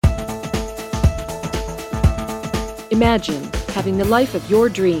Imagine having the life of your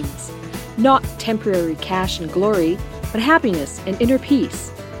dreams. Not temporary cash and glory, but happiness and inner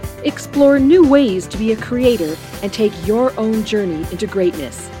peace. Explore new ways to be a creator and take your own journey into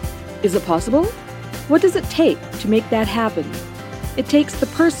greatness. Is it possible? What does it take to make that happen? It takes the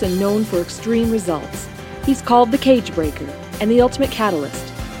person known for extreme results. He's called the cage breaker and the ultimate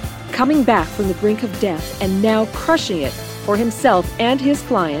catalyst. Coming back from the brink of death and now crushing it for himself and his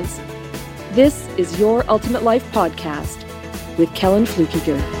clients, this is Your Ultimate Life Podcast with Kellen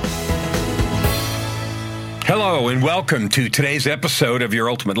Flukiger. Hello and welcome to today's episode of Your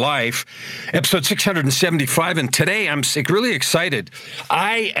Ultimate Life, episode 675. And today I'm really excited.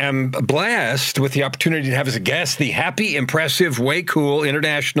 I am blessed with the opportunity to have as a guest the happy, impressive, way cool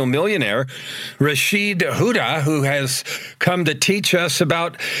international millionaire, Rashid Huda, who has come to teach us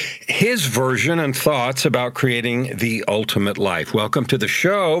about his version and thoughts about creating the ultimate life. Welcome to the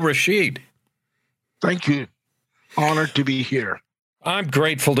show, Rashid. Thank you. Honored to be here. I'm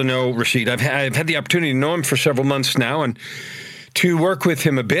grateful to know Rashid. I've had the opportunity to know him for several months now and to work with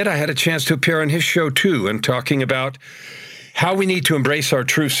him a bit. I had a chance to appear on his show too and talking about how we need to embrace our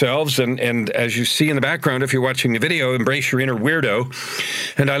true selves. And as you see in the background, if you're watching the video, embrace your inner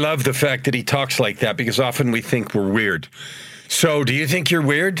weirdo. And I love the fact that he talks like that because often we think we're weird. So do you think you're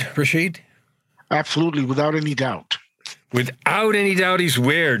weird, Rashid? Absolutely, without any doubt. Without any doubt, he's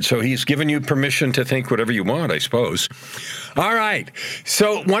weird. So he's given you permission to think whatever you want, I suppose. All right.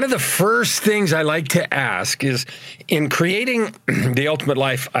 So one of the first things I like to ask is, in creating the ultimate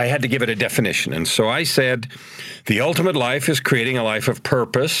life, I had to give it a definition. And so I said, the ultimate life is creating a life of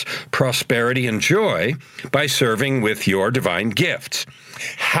purpose, prosperity, and joy by serving with your divine gifts.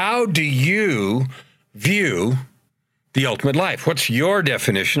 How do you view the ultimate life? What's your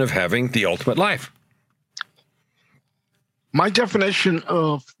definition of having the ultimate life? My definition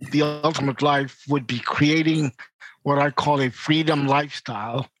of the ultimate life would be creating what I call a freedom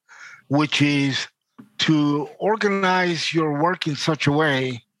lifestyle, which is to organize your work in such a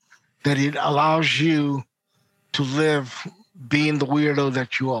way that it allows you to live being the weirdo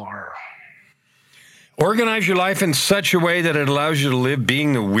that you are. Organize your life in such a way that it allows you to live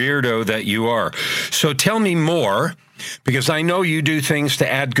being the weirdo that you are. So tell me more, because I know you do things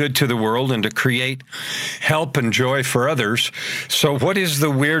to add good to the world and to create help and joy for others. So what is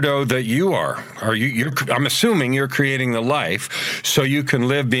the weirdo that you are? I'm assuming you're creating the life so you can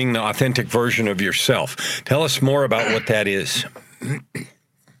live being the authentic version of yourself. Tell us more about what that is.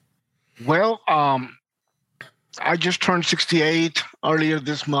 Well, I just turned 68 earlier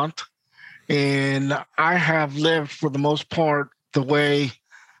this month, and I have lived for the most part the way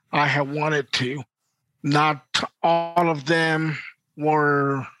I have wanted to. Not all of them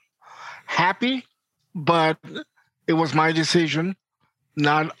were happy, but it was my decision.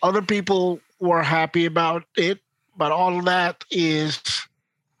 Not other people were happy about it, but all of that is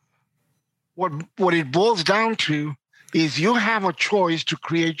what it boils down to is you have a choice to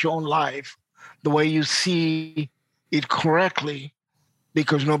create your own life the way you see it correctly,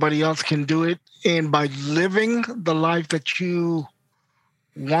 because nobody else can do it. And by living the life that you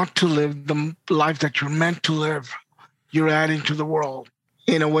want to live, the life that you're meant to live, you're adding to the world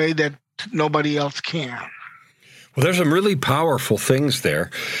in a way that nobody else can. Well, there's some really powerful things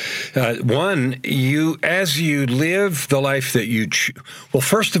there. One, as you live the life that you well,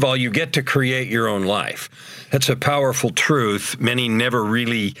 first of all, you get to create your own life. That's a powerful truth many never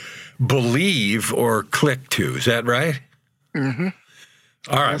really believe or click to. Is that right? Mm-hmm.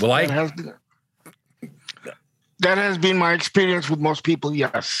 All right. That has been my experience with most people,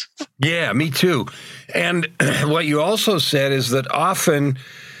 yes. Yeah, me too. And what you also said is that often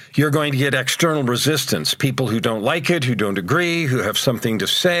you're going to get external resistance, people who don't like it, who don't agree, who have something to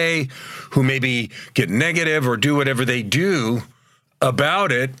say, who maybe get negative or do whatever they do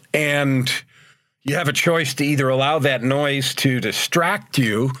about it. And you have a choice to either allow that noise to distract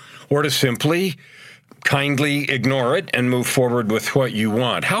you or to simply kindly ignore it and move forward with what you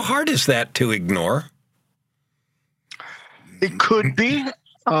want. How hard is that to ignore? It could be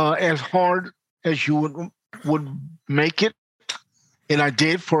as hard as you would make it. And I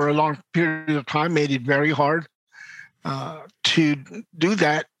did for a long period of time, made it very hard to do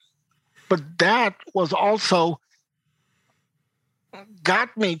that. But that was also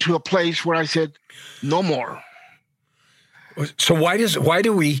got me to a place where I said, no more. So why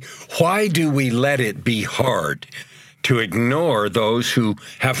do we let it be hard to ignore those who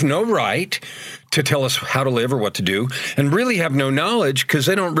have no right to tell us how to live or what to do, and really have no knowledge because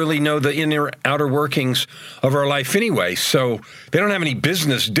they don't really know the inner outer workings of our life anyway. So they don't have any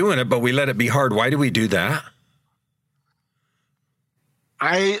business doing it, but we let it be hard. Why do we do that?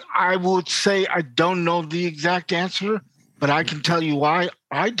 I would say I don't know the exact answer, but I can tell you why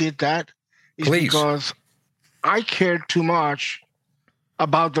I did that. Is Please. Because I cared too much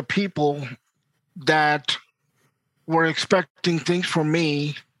about the people that were expecting things from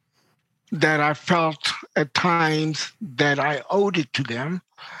me that I felt at times that I owed it to them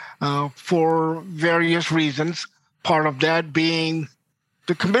for various reasons. Part of that being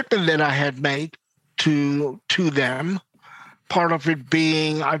the commitment that I had made to them. Part of it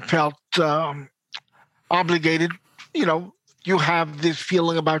being I felt obligated. You have this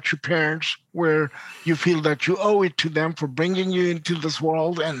feeling about your parents where you feel that you owe it to them for bringing you into this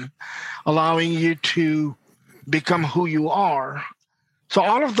world and allowing you to become who you are. So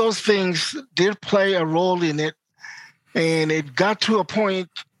all of those things did play a role in it. And it got to a point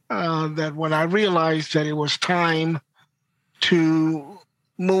that when I realized that it was time to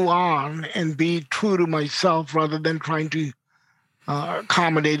move on and be true to myself rather than trying to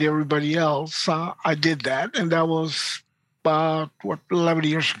accommodate everybody else, I did that. And that was about, 11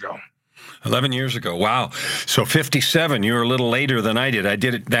 years ago. 11 years ago. Wow. So 57, you were a little later than I did. I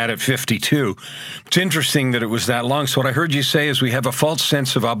did that at 52. It's interesting that it was that long. So what I heard you say is we have a false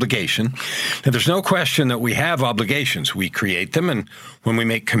sense of obligation. And there's no question that we have obligations. We create them, and when we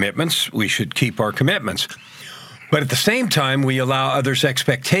make commitments, we should keep our commitments. But at the same time, we allow others'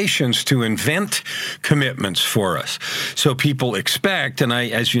 expectations to invent commitments for us. So people expect, and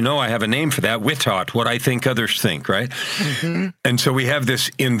as you know, I have a name for that, WITOT, what I think others think, right? Mm-hmm. And so we have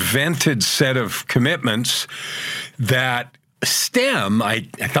this invented set of commitments that stem, I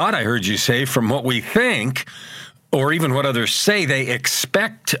thought I heard you say, from what we think, or even what others say they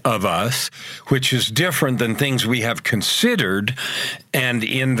expect of us, which is different than things we have considered, and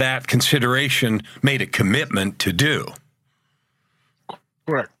in that consideration made a commitment to do.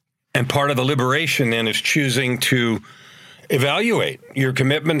 Correct. And part of the liberation then is choosing to evaluate your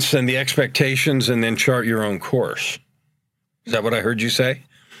commitments and the expectations and then chart your own course. Is that what I heard you say?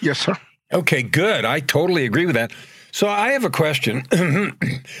 Yes, sir. Okay, good. I totally agree with that. So I have a question.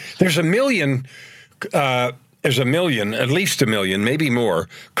 There's a million, at least a million, maybe more,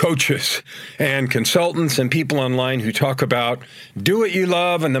 coaches and consultants and people online who talk about do what you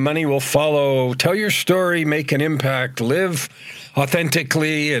love and the money will follow, tell your story, make an impact, live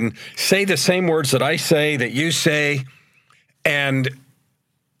authentically, and say the same words that I say, that you say, and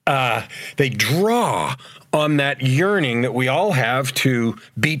they draw on that yearning that we all have to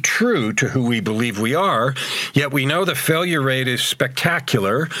be true to who we believe we are, yet we know the failure rate is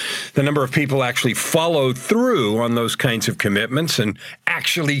spectacular. The number of people actually follow through on those kinds of commitments and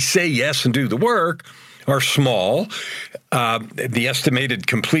actually say yes and do the work are small. The estimated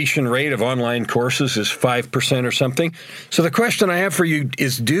completion rate of online courses is 5% or something. So the question I have for you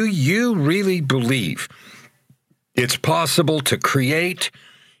is, do you really believe it's possible to create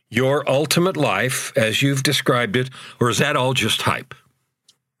your ultimate life as you've described it, or is that all just hype?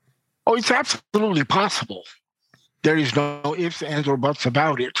 Oh, it's absolutely possible. There is no ifs, ands, or buts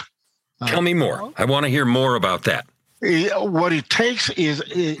about it. Tell me more. I want to hear more about that. What it takes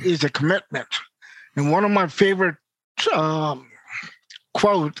is a commitment. And one of my favorite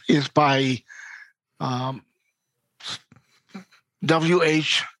quote is by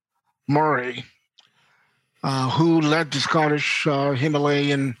W.H. Murray, who led the Scottish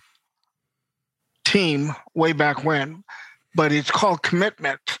Himalayan team way back when. But it's called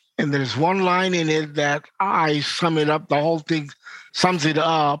Commitment. And there's one line in it that I sum it up, the whole thing sums it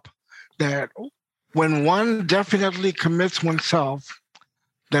up, that when one definitely commits oneself,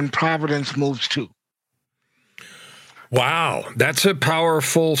 then providence moves too. Wow, that's a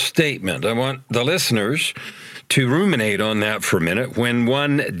powerful statement. I want the listeners to ruminate on that for a minute. When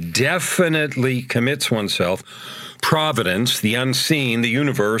one definitely commits oneself, providence, the unseen, the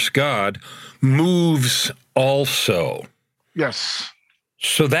universe, God, moves also. Yes.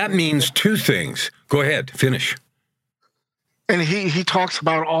 So that means two things. Go ahead, finish. And he talks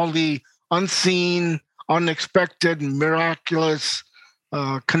about all the unseen, unexpected, miraculous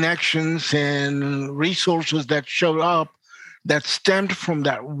connections and resources that showed up that stemmed from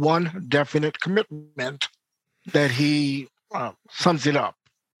that one definite commitment that he sums it up.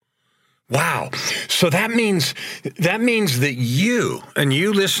 Wow. So that means that you, and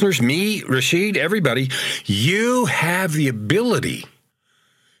you listeners, me, Rashid, everybody, you have the ability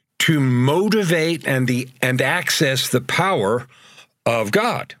to motivate and access the power of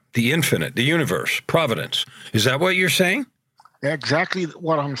God, the infinite, the universe, providence. Is that what you're saying? Exactly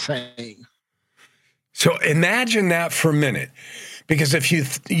what I'm saying. So imagine that for a minute. Because if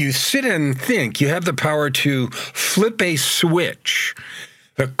you sit and think, you have the power to flip a switch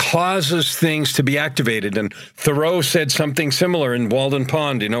that causes things to be activated. And Thoreau said something similar in Walden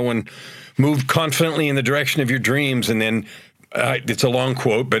Pond, when move confidently in the direction of your dreams, and then it's a long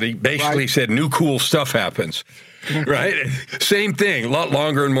quote, but he basically said new cool stuff happens. Right? Same thing, a lot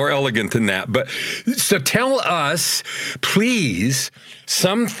longer and more elegant than that. But so tell us, please,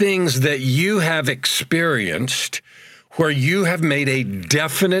 some things that you have experienced where you have made a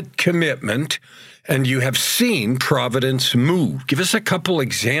definite commitment and you have seen providence move. Give us a couple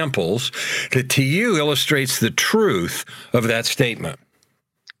examples that to you illustrates the truth of that statement.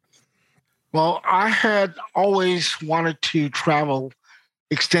 Well, I had always wanted to travel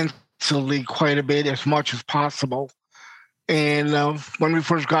extensively quite a bit, as much as possible. And when we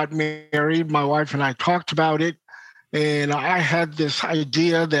first got married, my wife and I talked about it. And I had this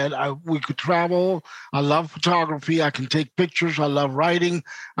idea that we could travel. I love photography. I can take pictures. I love writing.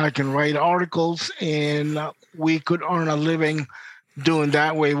 I can write articles. And we could earn a living doing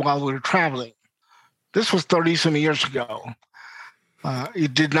that way while we were traveling. This was 30-some years ago.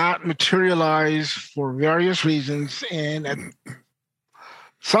 It did not materialize for various reasons. And at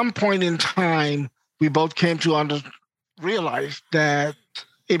some point in time, we both came to realize that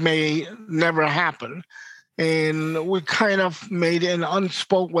it may never happen. And we kind of made an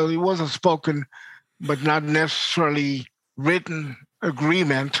unspoken, well, it was a spoken, but not necessarily written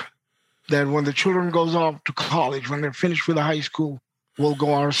agreement that when the children goes off to college, when they're finished with the high school, we'll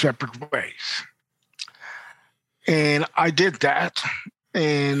go our separate ways. And I did that.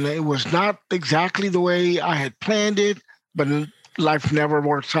 And it was not exactly the way I had planned it, but life never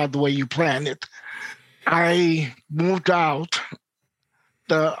works out the way you plan it. I moved out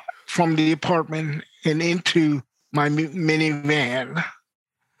from the apartment and into my minivan.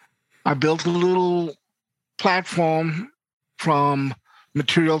 I built a little platform from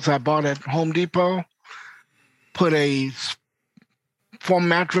materials I bought at Home Depot, put a foam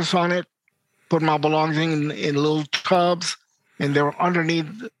mattress on it, put my belongings in little tubs, and they were underneath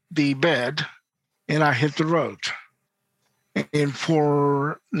the bed, and I hit the road. And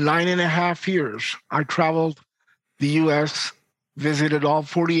for 9.5 years, I traveled the U.S., visited all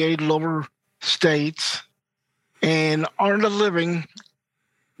 48 lower states, and earned a living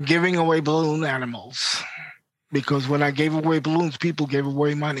giving away balloon animals. Because when I gave away balloons, people gave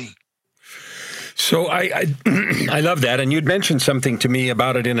away money. So I love that. And you'd mentioned something to me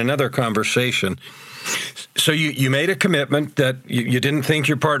about it in another conversation. So you made a commitment that you didn't think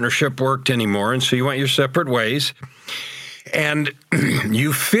your partnership worked anymore, and so you went your separate ways. And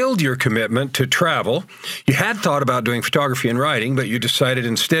you filled your commitment to travel. You had thought about doing photography and writing, but you decided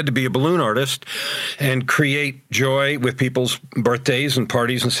instead to be a balloon artist and create joy with people's birthdays and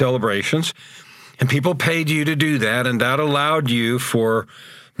parties and celebrations. And people paid you to do that, and that allowed you for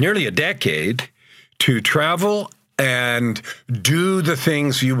nearly a decade to travel and do the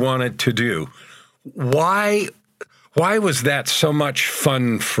things you wanted to do. Why was that so much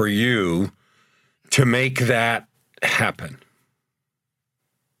fun for you to make that happen?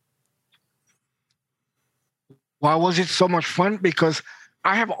 Why was it so much fun? Because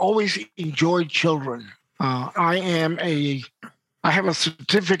I have always enjoyed children. I have a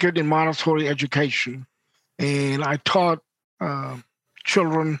certificate in Montessori education, and I taught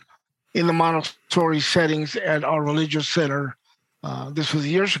children in the Montessori settings at our religious center. This was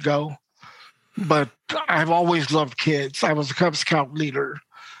years ago, but I've always loved kids. I was a Cub Scout leader.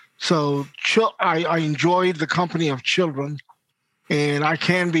 So I enjoyed the company of children, and I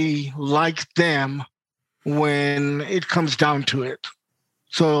can be like them when it comes down to it.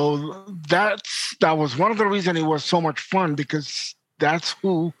 So that was one of the reasons it was so much fun, because that's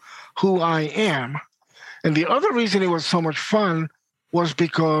who I am. And the other reason it was so much fun was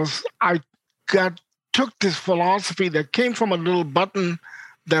because I took this philosophy that came from a little button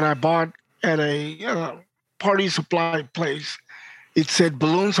that I bought at a party supply place. It said,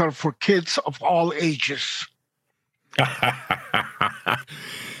 balloons are for kids of all ages.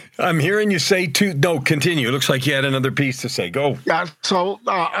 I'm hearing you say two. No, continue. It looks like you had another piece to say. Go. Yeah. So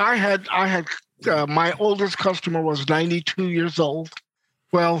I had my oldest customer was 92 years old.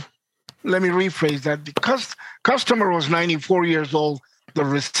 Well, let me rephrase that. The customer was 94 years old. The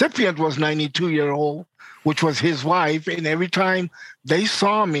recipient was 92 years old, which was his wife. And every time they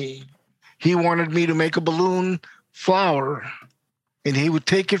saw me, he wanted me to make a balloon flower. And he would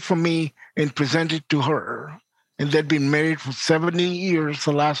take it from me and present it to her. And they'd been married for 70 years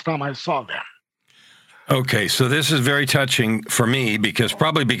the last time I saw them. Okay, so this is very touching for me, because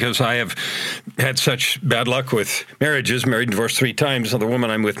I have had such bad luck with marriages, married and divorced 3 times. So the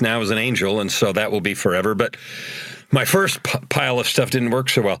woman I'm with now is an angel, and so that will be forever. But My first pile of stuff didn't work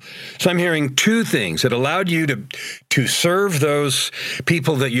so well. So I'm hearing two things. It allowed you to serve those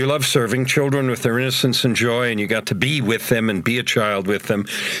people that you love serving, children with their innocence and joy, and you got to be with them and be a child with them,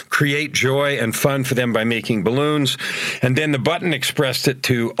 create joy and fun for them by making balloons. And then the button expressed it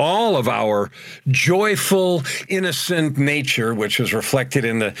to all of our joyful, innocent nature, which was reflected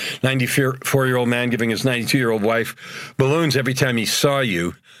in the 94-year-old man giving his 92-year-old wife balloons every time he saw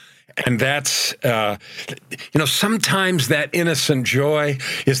you. And that's, sometimes that innocent joy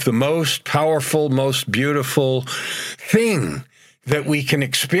is the most powerful, most beautiful thing that we can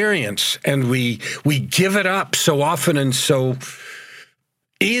experience. And we give it up so often and so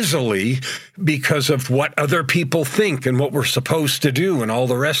easily because of what other people think and what we're supposed to do and all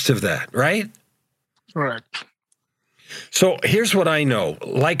the rest of that, right? Correct. So here's what I know.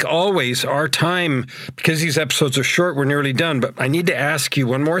 Like always, our time, because these episodes are short, we're nearly done, but I need to ask you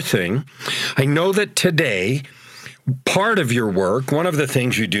one more thing. I know that today, part of your work, one of the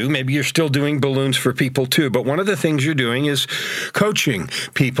things you do, maybe you're still doing balloons for people too, but one of the things you're doing is coaching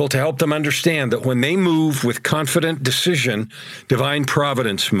people to help them understand that when they move with confident decision, divine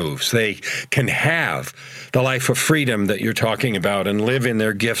providence moves. They can have the life of freedom that you're talking about and live in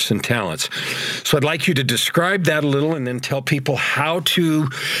their gifts and talents. So I'd like you to describe that a little and then tell people how to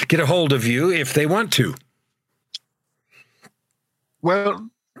get a hold of you if they want to. Well,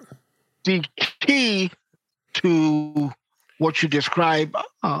 the key to what you describe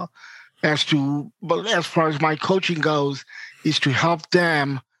as far as my coaching goes is to help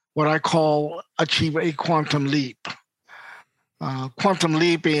them what I call achieve a quantum leap. Quantum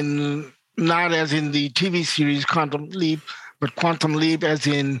leap in not as in the TV series Quantum Leap, but quantum leap as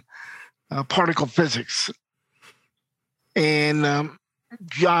in particle physics. And I'm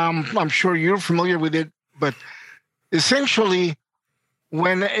sure you're familiar with it, but essentially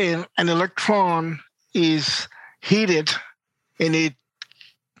when an electron is heated and it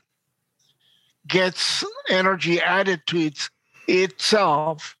gets energy added to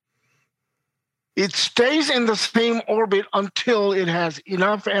itself, it stays in the same orbit until it has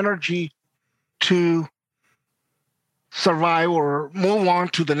enough energy to survive or move on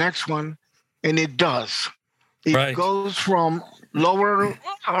to the next one, and it does. It goes from lower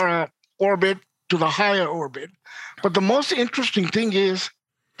orbit to the higher orbit. But the most interesting thing is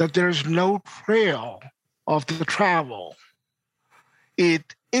that there's no trail of the travel.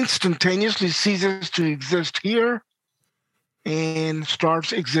 It instantaneously ceases to exist here and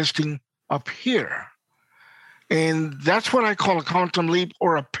starts existing up here. And that's what I call a quantum leap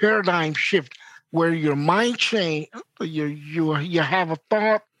or a paradigm shift, where your mind change, you have a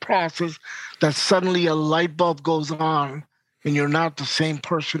thought process that suddenly a light bulb goes on and you're not the same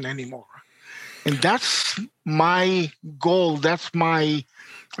person anymore. And that's my goal. That's my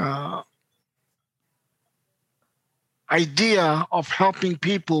idea of helping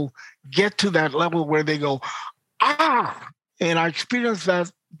people get to that level where they go, and I experienced that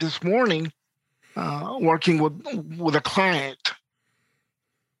this morning working with a client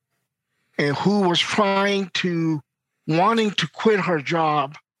and who was wanting to quit her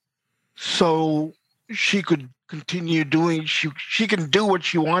job so she could continue doing, she can do what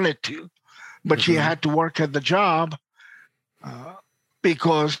she wanted to, but she had to work at the job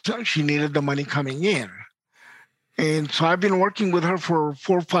because she needed the money coming in. And so I've been working with her for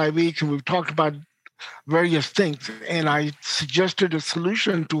 4 or 5 weeks, and we've talked about various things. And I suggested a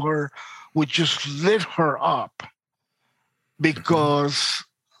solution to her which just lit her up, because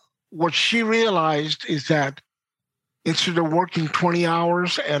what she realized is that instead of working 20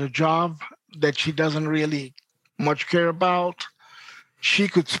 hours at a job that she doesn't really much care about, she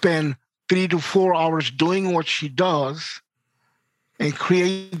could spend 3 to 4 hours doing what she does and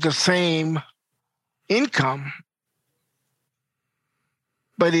create the same income.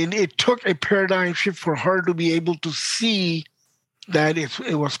 But it took a paradigm shift for her to be able to see that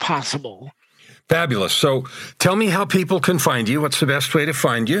it was possible. Fabulous. So tell me how people can find you. What's the best way to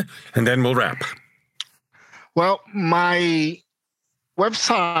find you? And then we'll wrap. Well, my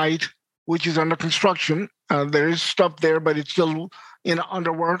website, which is under construction, there is stuff there, but it's still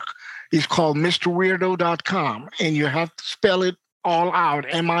under work, is called MrWeirdo.com. And you have to spell it all out,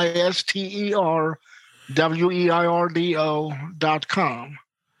 MisterWeirdo.com.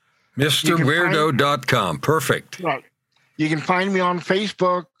 MrWeirdo.com. Perfect. Right. You can find me on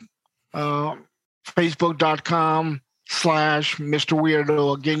Facebook, Facebook.com/Mr.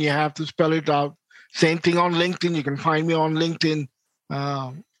 Weirdo. Again, you have to spell it out. Same thing on LinkedIn. You can find me on LinkedIn.com/Mr.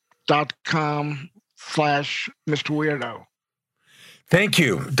 Weirdo. Thank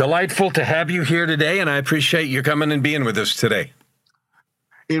you. Delightful to have you here today, and I appreciate you coming and being with us today.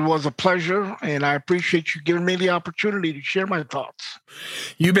 It was a pleasure, and I appreciate you giving me the opportunity to share my thoughts.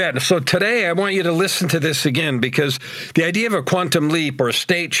 You bet. So today I want you to listen to this again, because the idea of a quantum leap or a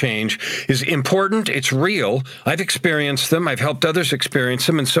state change is important. It's real. I've experienced them. I've helped others experience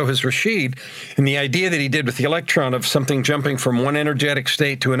them, and so has Rashid. And the idea that he did with the electron of something jumping from one energetic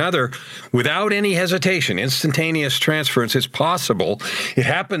state to another without any hesitation, instantaneous transference, is possible. It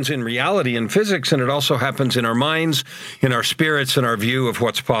happens in reality in physics, and it also happens in our minds, in our spirits, and our view of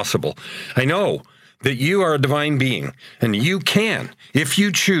what's possible. I know that you are a divine being, and you can, if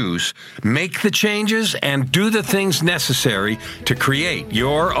you choose, make the changes and do the things necessary to create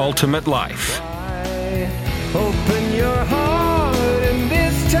your ultimate life.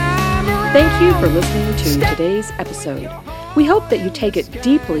 Thank you for listening to today's episode. We hope that you take it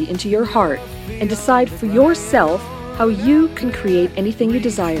deeply into your heart and decide for yourself how you can create anything you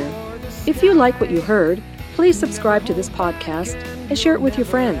desire. If you like what you heard, please subscribe to this podcast and share it with your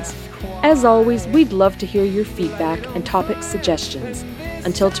friends. As always, we'd love to hear your feedback and topic suggestions.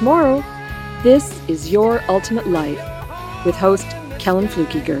 Until tomorrow, this is Your Ultimate Life with host Kellen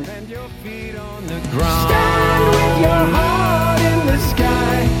Flukiger.